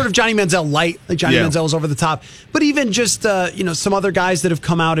 sort of Johnny Manziel light, like Johnny Manziel was over the top. But even just, some other guys that have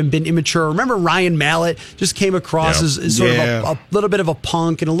come out and been immature. Remember Ryan Mallett just came across as sort of a little bit of a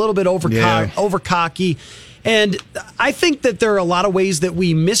punk and a little bit over cocky. And I think that there are a lot of ways that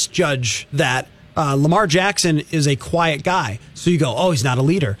we misjudge that. Lamar Jackson is a quiet guy. So you go, he's not a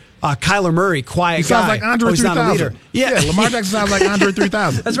leader. Kyler Murray, quiet guy. He sounds like Andre 3000. Yeah, Lamar Jackson sounds like Andre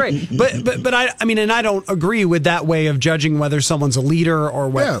 3000. That's right. But I mean, and I don't agree with that way of judging whether someone's a leader or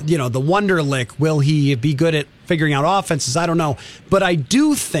what, the Wonderlic. Will he be good at figuring out offenses? I don't know. But I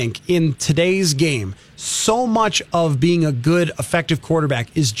do think in today's game, so much of being a good, effective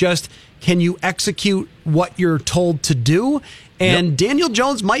quarterback is just, can you execute what you're told to do? And Daniel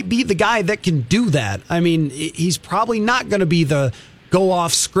Jones might be the guy that can do that. I mean, he's probably not going to be the go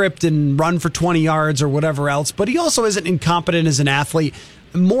off script and run for 20 yards or whatever else, but he also isn't incompetent as an athlete.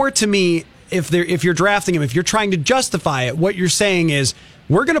 More to me, if you're drafting him, if you're trying to justify it, what you're saying is,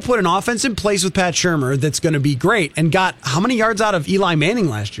 we're going to put an offense in place with Pat Shurmur that's going to be great, and got how many yards out of Eli Manning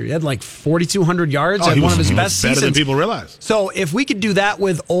last year? He had like 4,200 yards. Had one of his best seasons. Better than people realize. So if we could do that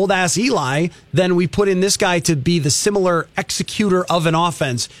with old-ass Eli, then we put in this guy to be the similar executor of an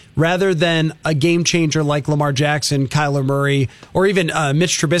offense rather than a game changer like Lamar Jackson, Kyler Murray, or even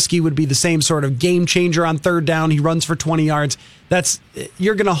Mitch Trubisky would be the same sort of game changer on third down. He runs for 20 yards.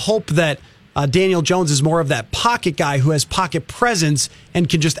 You're going to hope that Daniel Jones is more of that pocket guy who has pocket presence and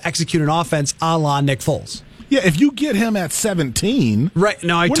can just execute an offense a la Nick Foles. Yeah, if you get him at 17, right?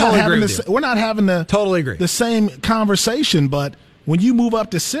 No, I totally agree with you. We're not having the same conversation, but when you move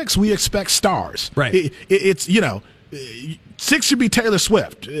up to 6, we expect stars. Right? It's 6 should be Taylor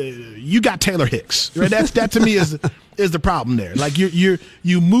Swift. You got Taylor Hicks. Right? That to me is the problem there. Like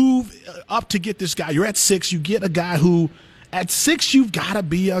you move up to get this guy. You're at 6. You get a guy who. At 6, you've got to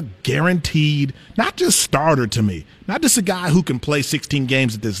be a guaranteed, not just starter to me, not just a guy who can play 16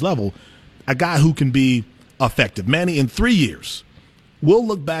 games at this level, a guy who can be effective. Manny, in 3 years, we'll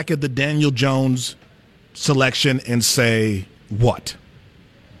look back at the Daniel Jones selection and say, what?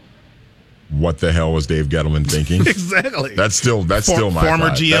 What the hell was Dave Gettleman thinking? Exactly. That's still my former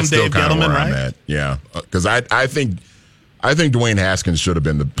thought. GM that's still Dave Gettleman, where right? I'm at. Yeah, because I think Dwayne Haskins should have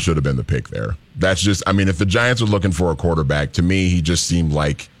been the pick there. That's just, I mean, if the Giants were looking for a quarterback, to me, he just seemed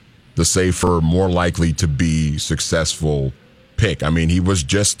like the safer, more likely to be successful pick. I mean, he was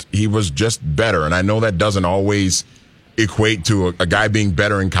just better, and I know that doesn't always equate to a guy being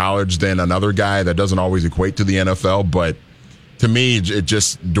better in college than another guy. That doesn't always equate to the NFL, but to me,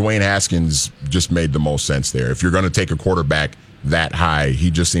 Dwayne Haskins just made the most sense there. If you're going to take a quarterback that high,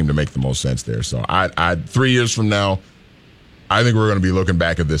 he just seemed to make the most sense there. So, 3 years from now, I think we're going to be looking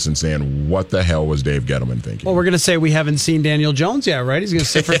back at this and saying, what the hell was Dave Gettleman thinking? Well, we're going to say we haven't seen Daniel Jones yet, right? He's going to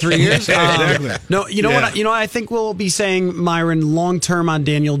sit for 3 years. Exactly. No, you know what? I think we'll be saying, Myron, long term on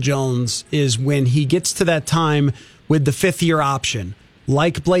Daniel Jones is when he gets to that time with the 5th-year option,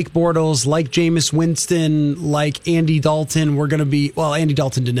 like Blake Bortles, like Jameis Winston, like Andy Dalton. We're going to be Andy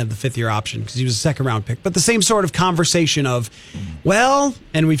Dalton didn't have the 5th-year option because he was a second-round pick, but the same sort of conversation of,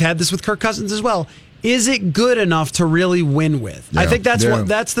 and we've had this with Kirk Cousins as well. Is it good enough to really win with? Yeah, I think that's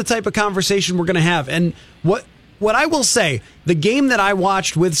the type of conversation we're going to have. And what I will say, the game that I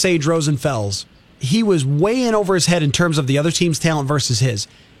watched with Sage Rosenfels, he was way in over his head in terms of the other team's talent versus his,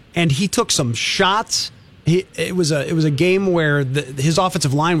 and he took some shots. It was a game where his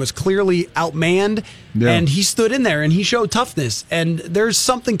offensive line was clearly outmanned, and he stood in there and he showed toughness. And there's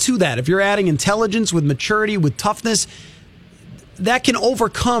something to that. If you're adding intelligence with maturity with toughness, that can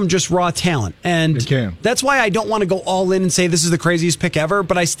overcome just raw talent. And it can. That's why I don't want to go all in and say this is the craziest pick ever,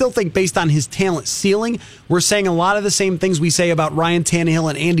 but I still think based on his talent ceiling, we're saying a lot of the same things we say about Ryan Tannehill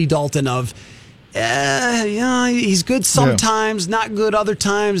and Andy Dalton of, he's good sometimes, not good other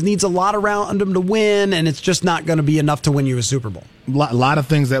times, needs a lot around him to win, and it's just not going to be enough to win you a Super Bowl. A lot of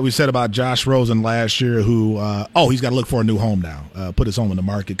things that we said about Josh Rosen last year who, he's got to look for a new home now, put his home in the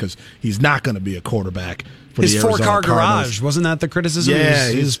market because he's not going to be a quarterback for his the Arizona 4-car Cardinals. garage, wasn't that the criticism? Yeah.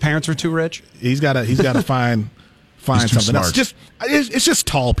 His parents were too rich? He's got to find something else. It's just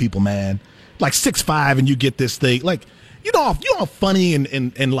tall people, man. Like 6'5", and you get this thing. Like, you know how funny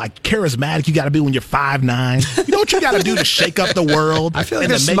and like charismatic you got to be when you're 5'9". You know what you got to do to shake up the world? I feel like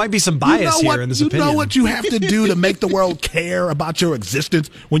there might be some bias here in this opinion. You know what you have to do to make the world care about your existence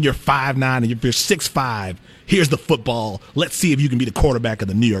when you're 5'9" and if you're 6'5". Here's the football. Let's see if you can be the quarterback of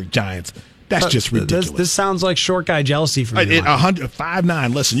the New York Giants. That's just ridiculous. This sounds like short guy jealousy from you.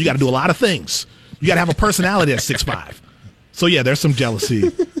 5'9". Listen, you got to do a lot of things. You got to have a personality at 6'5". So yeah, there's some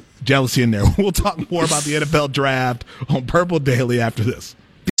jealousy in there. We'll talk more about the NFL draft on Purple Daily after this.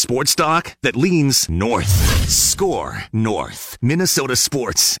 Sports talk that leans north. Score North. Minnesota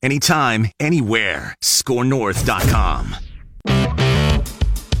sports. Anytime, anywhere. ScoreNorth.com.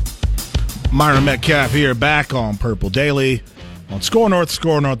 Myron Metcalf here, back on Purple Daily on Score North,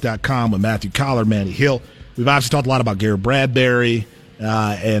 ScoreNorth.com with Matthew Collar, Manny Hill. We've obviously talked a lot about Garrett Bradbury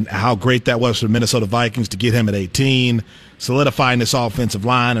and how great that was for the Minnesota Vikings to get him at 18, solidifying this offensive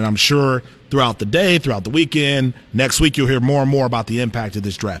line. And I'm sure throughout the day, throughout the weekend, next week you'll hear more and more about the impact of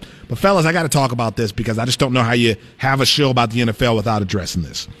this draft. But, fellas, I got to talk about this because I just don't know how you have a show about the NFL without addressing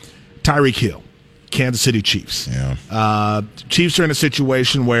this. Tyreek Hill, Kansas City Chiefs. Yeah. Chiefs are in a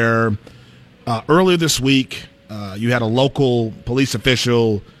situation where earlier this week you had a local police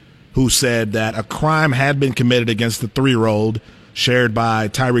official who said that a crime had been committed against the 3-year-old shared by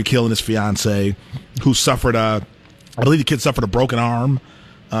Tyreek Hill and his fiance, who suffered I believe the kid suffered a broken arm,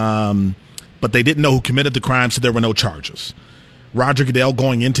 but they didn't know who committed the crime, so there were no charges. Roger Goodell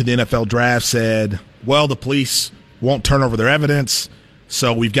going into the NFL draft said, well, the police won't turn over their evidence,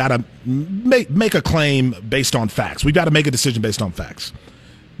 so we've got to make a claim based on facts. We've got to make a decision based on facts.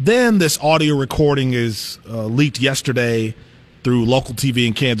 Then this audio recording is leaked yesterday through local TV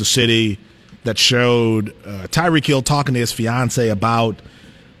in Kansas City that showed Tyreek Hill talking to his fiance about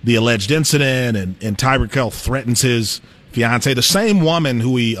the alleged incident, and Tyreek Hill threatens his fiance, the same woman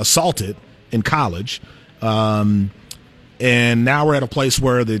who he assaulted in college. And now we're at a place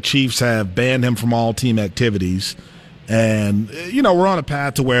where the Chiefs have banned him from all team activities. And, we're on a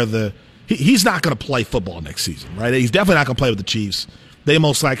path to where he's not going to play football next season, right? He's definitely not going to play with the Chiefs. They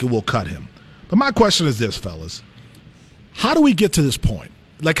most likely will cut him. But my question is this, fellas. How do we get to this point?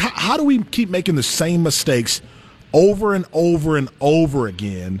 Like, how do we keep making the same mistakes over and over and over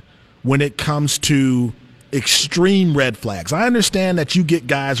again when it comes to extreme red flags? I understand that you get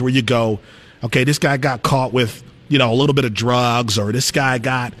guys where you go, okay, this guy got caught with, a little bit of drugs, or this guy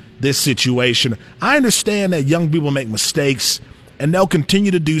got this situation. I understand that young people make mistakes, and they'll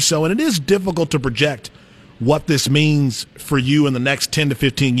continue to do so, and it is difficult to project what this means for you in the next 10 to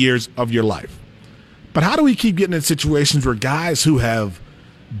 15 years of your life. But how do we keep getting in situations where guys who have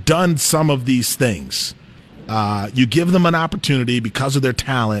done some of these things, you give them an opportunity because of their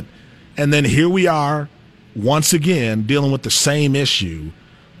talent, and then here we are once again dealing with the same issue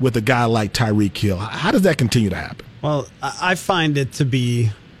with a guy like Tyreek Hill? How does that continue to happen? Well, I find it to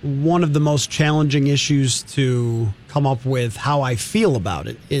be one of the most challenging issues to come up with how I feel about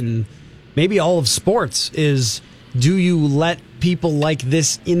it in maybe all of sports is, do you let people like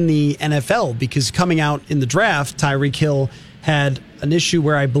this in the NFL? Because coming out in the draft, Tyreek Hill had an issue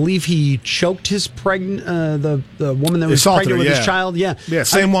where I believe he choked his the woman that was pregnant with his child. Yeah,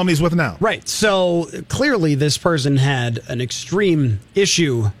 same woman he's with now. Right. So clearly this person had an extreme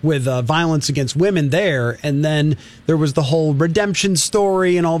issue with violence against women there. And then there was the whole redemption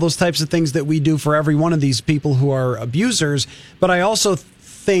story and all those types of things that we do for every one of these people who are abusers. But I also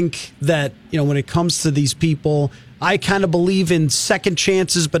think that, when it comes to these people, I kind of believe in second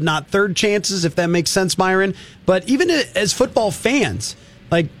chances, but not third chances, if that makes sense, Myron. But even as football fans,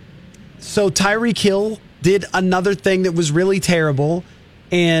 so Tyreek Hill did another thing that was really terrible.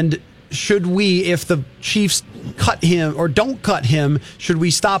 And should we, if the Chiefs cut him or don't cut him, should we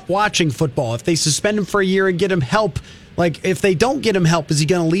stop watching football? If they suspend him for a year and get him help, if they don't get him help, is he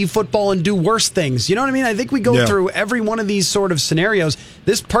going to leave football and do worse things? You know what I mean? I think we go through every one of these sort of scenarios.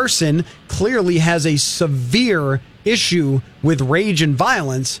 This person clearly has a severe issue with rage and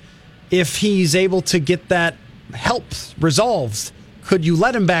violence. If he's able to get that help resolved, could you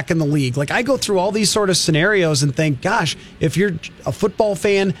let him back in the league? I go through all these sort of scenarios and think, gosh, if you're a football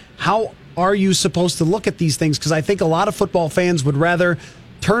fan, how are you supposed to look at these things? Because I think a lot of football fans would rather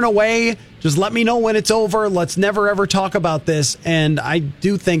turn away, just let me know when it's over. Let's never, ever talk about this. And I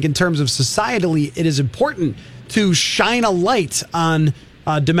do think in terms of societally, it is important to shine a light on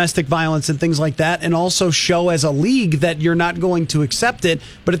domestic violence and things like that, and also show as a league that you're not going to accept it.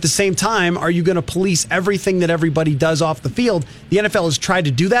 But at the same time, are you going to police everything that everybody does off the field? The NFL has tried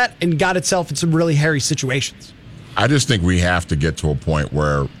to do that and got itself in some really hairy situations. I just think we have to get to a point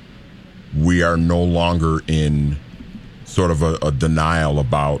where we are no longer in sort of a denial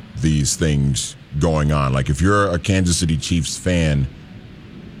about these things going on. If you're a Kansas City Chiefs fan,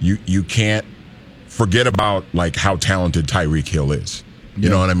 you can't forget about how talented Tyreek Hill is. You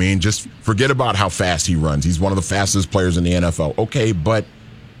know what I mean? Just forget about how fast he runs. He's one of the fastest players in the NFL. Okay, but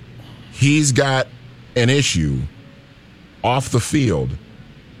he's got an issue off the field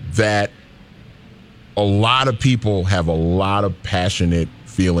that a lot of people have a lot of passionate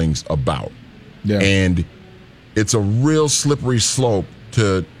feelings about. Yeah. And it's a real slippery slope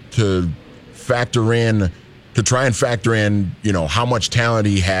to factor in, to try and factor in, how much talent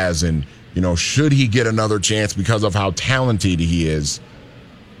he has, and, should he get another chance because of how talented he is.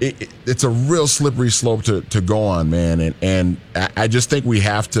 It's a real slippery slope to go on, man. And I just think we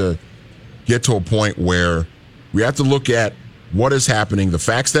have to get to a point where we have to look at what is happening, the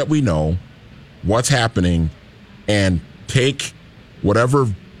facts that we know, what's happening, and take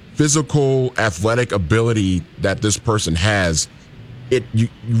whatever physical, athletic ability that this person has.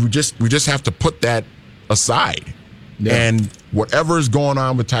 We just have to put that aside. Yeah. And whatever is going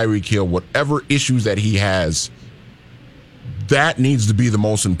on with Tyreek Hill, whatever issues that he has, that needs to be the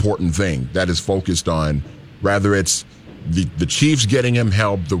most important thing that is focused on, rather it's the Chiefs getting him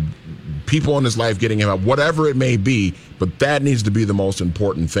help, the people in his life getting him help, whatever it may be, but that needs to be the most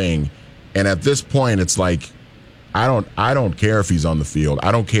important thing. And at this point, it's I don't care if he's on the field.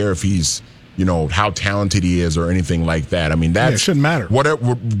 I don't care if he's, how talented he is or anything like that. I mean, that shouldn't matter.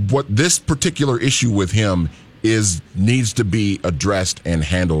 What this particular issue with him needs to be addressed and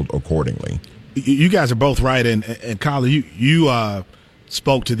handled accordingly. You guys are both right, and Colin, you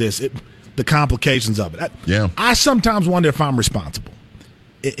spoke to this, the complications of it. I sometimes wonder if I'm responsible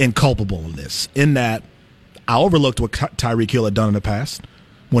and culpable in this, in that I overlooked what Tyreek Hill had done in the past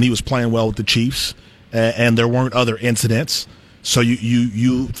when he was playing well with the Chiefs, and there weren't other incidents. So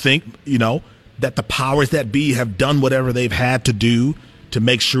you think, that the powers that be have done whatever they've had to do to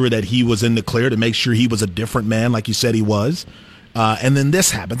make sure that he was in the clear, to make sure he was a different man like you said he was. And then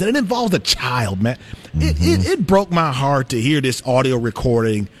this happens. And it involved a child, man. It broke my heart to hear this audio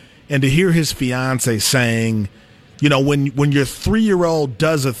recording and to hear his fiance saying, when your 3-year-old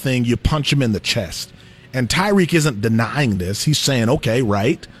does a thing, you punch him in the chest. And Tyreek isn't denying this. He's saying, okay,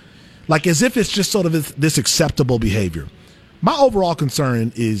 right. Like as if it's just sort of this acceptable behavior. My overall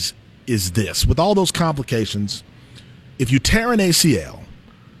concern is this. With all those complications, if you tear an ACL,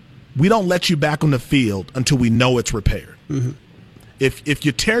 we don't let you back on the field until we know it's repaired. Mm-hmm. If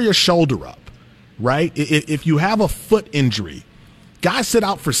you tear your shoulder up, right? If you have a foot injury, guys sit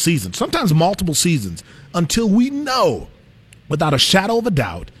out for seasons, sometimes multiple seasons, until we know without a shadow of a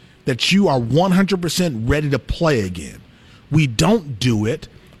doubt that you are 100% ready to play again. We don't do it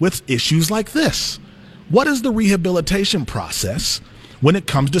with issues like this. What is the rehabilitation process when it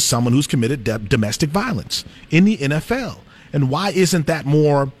comes to someone who's committed domestic violence in the NFL? And why isn't that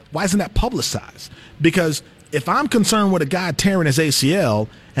publicized? Because if I'm concerned with a guy tearing his ACL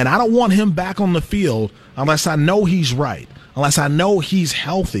and I don't want him back on the field unless I know he's right, unless I know he's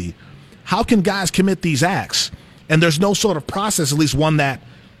healthy, how can guys commit these acts? And there's no sort of process, at least one that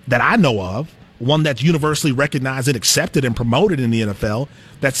I know of, one that's universally recognized and accepted and promoted in the NFL,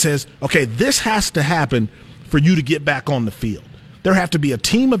 that says, okay, this has to happen for you to get back on the field. There have to be a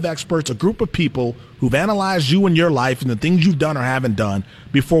team of experts, a group of people who've analyzed you and your life and the things you've done or haven't done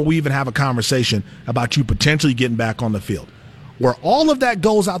before we even have a conversation about you potentially getting back on the field. Where all of that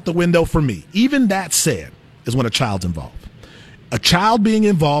goes out the window for me, even that said, is when a child's involved. A child being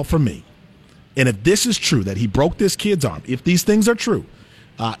involved for me, and if this is true, that he broke this kid's arm, if these things are true,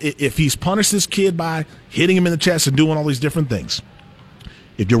 if he's punished this kid by hitting him in the chest and doing all these different things,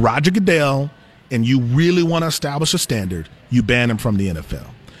 if you're Roger Goodell and you really want to establish a standard, you ban him from the NFL.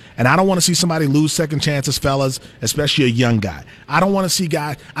 And I don't want to see somebody lose second chances, fellas, especially a young guy. I don't want to see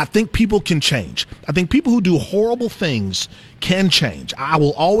guys. I think people can change. I think people who do horrible things can change. I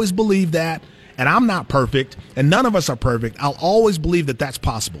will always believe that, and I'm not perfect, and none of us are perfect. I'll always believe that that's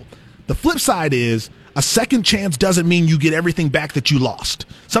possible. The flip side is a second chance doesn't mean you get everything back that you lost.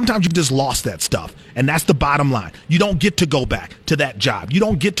 Sometimes you just lost that stuff, and that's the bottom line. You don't get to go back to that job. You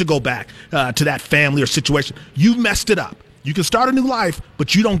don't get to go back to that family or situation. You messed it up. You can start a new life,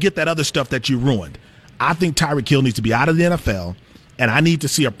 but you don't get that other stuff that you ruined. I think Tyreek Hill needs to be out of the NFL, and I need to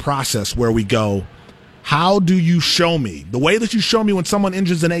see a process where we go, how do you show me, the way that you show me when someone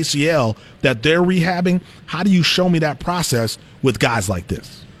injures an ACL that they're rehabbing, how do you show me that process with guys like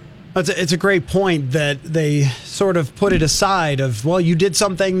this? It's a great point that they sort of put it aside of, well, you did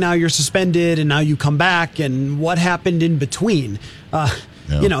something, now you're suspended, and now you come back, and what happened in between?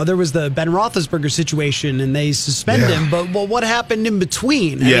 There was the Ben Roethlisberger situation, and they suspended him, but what happened in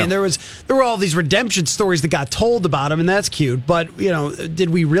between? I mean, there were all these redemption stories that got told about him, and that's cute, but, did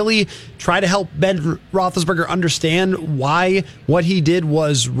we really try to help Ben Roethlisberger understand why what he did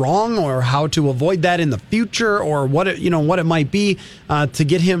was wrong, or how to avoid that in the future, or what it might be to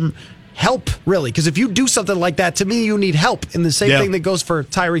get him help, really? Because if you do something like that, to me, you need help. And the same thing that goes for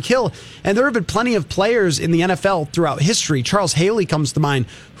Tyreek Hill. And there have been plenty of players in the NFL throughout history. Charles Haley comes to mind,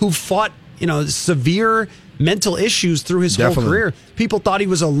 who fought, severe mental issues through his whole career. People thought he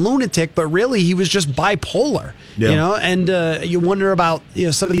was a lunatic, but really he was just bipolar. And you wonder about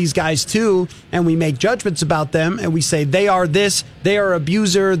some of these guys too, and we make judgments about them, and we say they are this, they are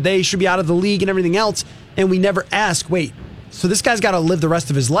abuser, they should be out of the league, and everything else, and we never ask, wait, so this guy's got to live the rest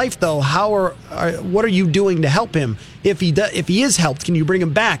of his life, though. What are you doing to help him? If he is helped, can you bring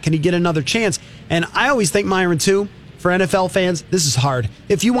him back? Can he get another chance? And I always think, Myron, too, for NFL fans, this is hard.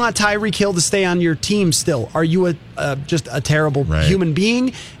 If you want Tyreek Hill to stay on your team still, are you just a terrible human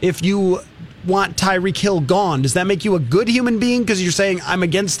being? If you want Tyreek Hill gone, does that make you a good human being because you're saying I'm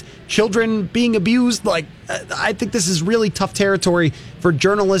against children being abused? I think this is really tough territory for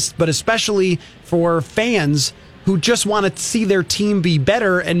journalists, but especially for fans who just want to see their team be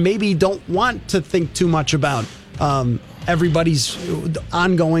better and maybe don't want to think too much about everybody's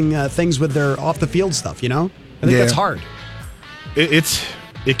ongoing things with their off-the-field stuff, I think that's hard.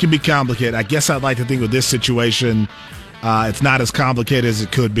 It can be complicated. I guess I'd like to think with this situation, it's not as complicated as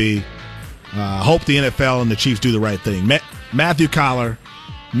it could be. Hope the NFL and the Chiefs do the right thing. Matthew Collar,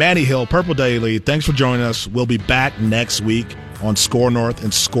 Manny Hill, Purple Daily, thanks for joining us. We'll be back next week on Score North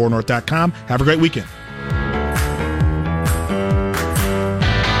and ScoreNorth.com. Have a great weekend.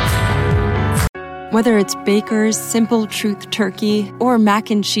 Whether it's Baker's Simple Truth Turkey or mac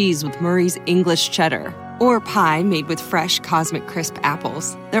and cheese with Murray's English Cheddar or pie made with fresh Cosmic Crisp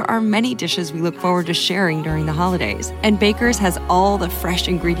apples, there are many dishes we look forward to sharing during the holidays. And Baker's has all the fresh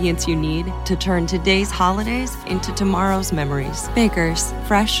ingredients you need to turn today's holidays into tomorrow's memories. Baker's,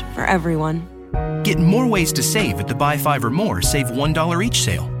 fresh for everyone. Get more ways to save at the Buy 5 or More Save $1 each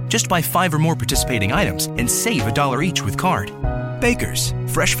sale. Just buy 5 or more participating items and save $1 each with card. Baker's,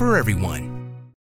 fresh for everyone.